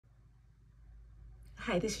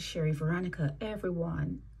Hi, this is Sherry Veronica.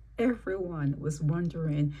 Everyone was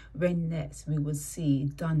wondering when next we would see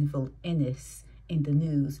Donville Inniss in the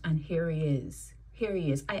news, and here he is. Here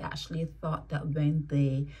he is. I actually thought that when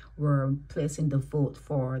they were placing the vote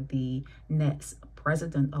for the next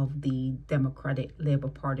president of the Democratic Labour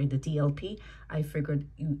Party, the DLP, I figured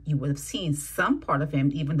you would have seen some part of him,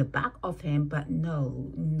 even the back of him, but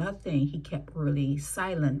no, nothing. He kept really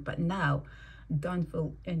silent. But now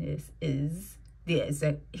Donville Inniss is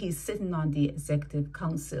he's sitting on the executive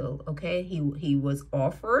council. Okay, he was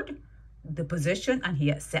offered the position and he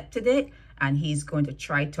accepted it, and he's going to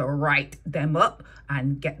try to write them up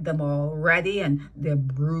and get them all ready and their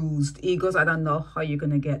bruised egos. I don't know how you're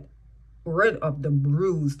going to get rid of the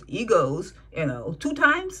bruised egos, 2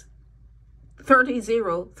 times,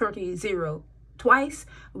 30-0 twice.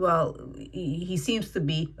 Well, he seems to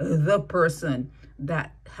be the person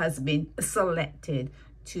that has been selected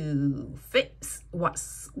to fix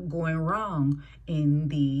what's going wrong in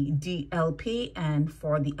the DLP and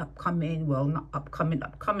for the upcoming, well, not upcoming,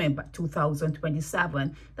 but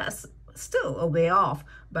 2027. That's still a way off,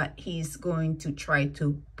 but he's going to try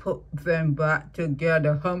to put them back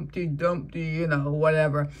together, Humpty Dumpty,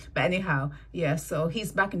 whatever. But anyhow, yeah, so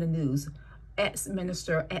he's back in the news.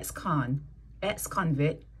 Ex-minister,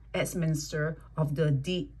 ex-convict, ex-minister of the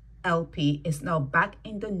DLP is now back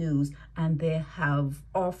in the news, and they have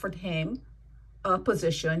offered him a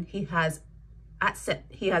position. He has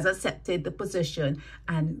accepted the position,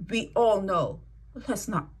 and we all know, let's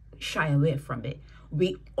not shy away from it,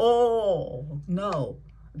 we all know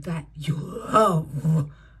that you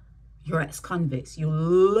love your ex-convicts, you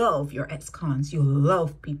love your ex-cons, you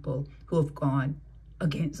love people who have gone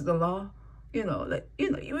against the law. You know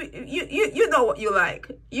what you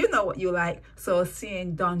like. You know what you like. So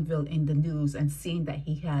seeing Donville in the news and seeing that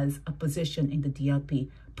he has a position in the DLP,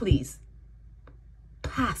 please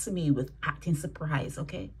pass me with acting surprised,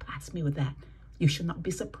 okay? Pass me with that. You should not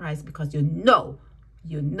be surprised, because you know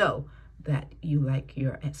that you like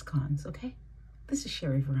your ex-cons, okay? This is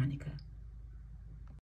Sherry Veronica.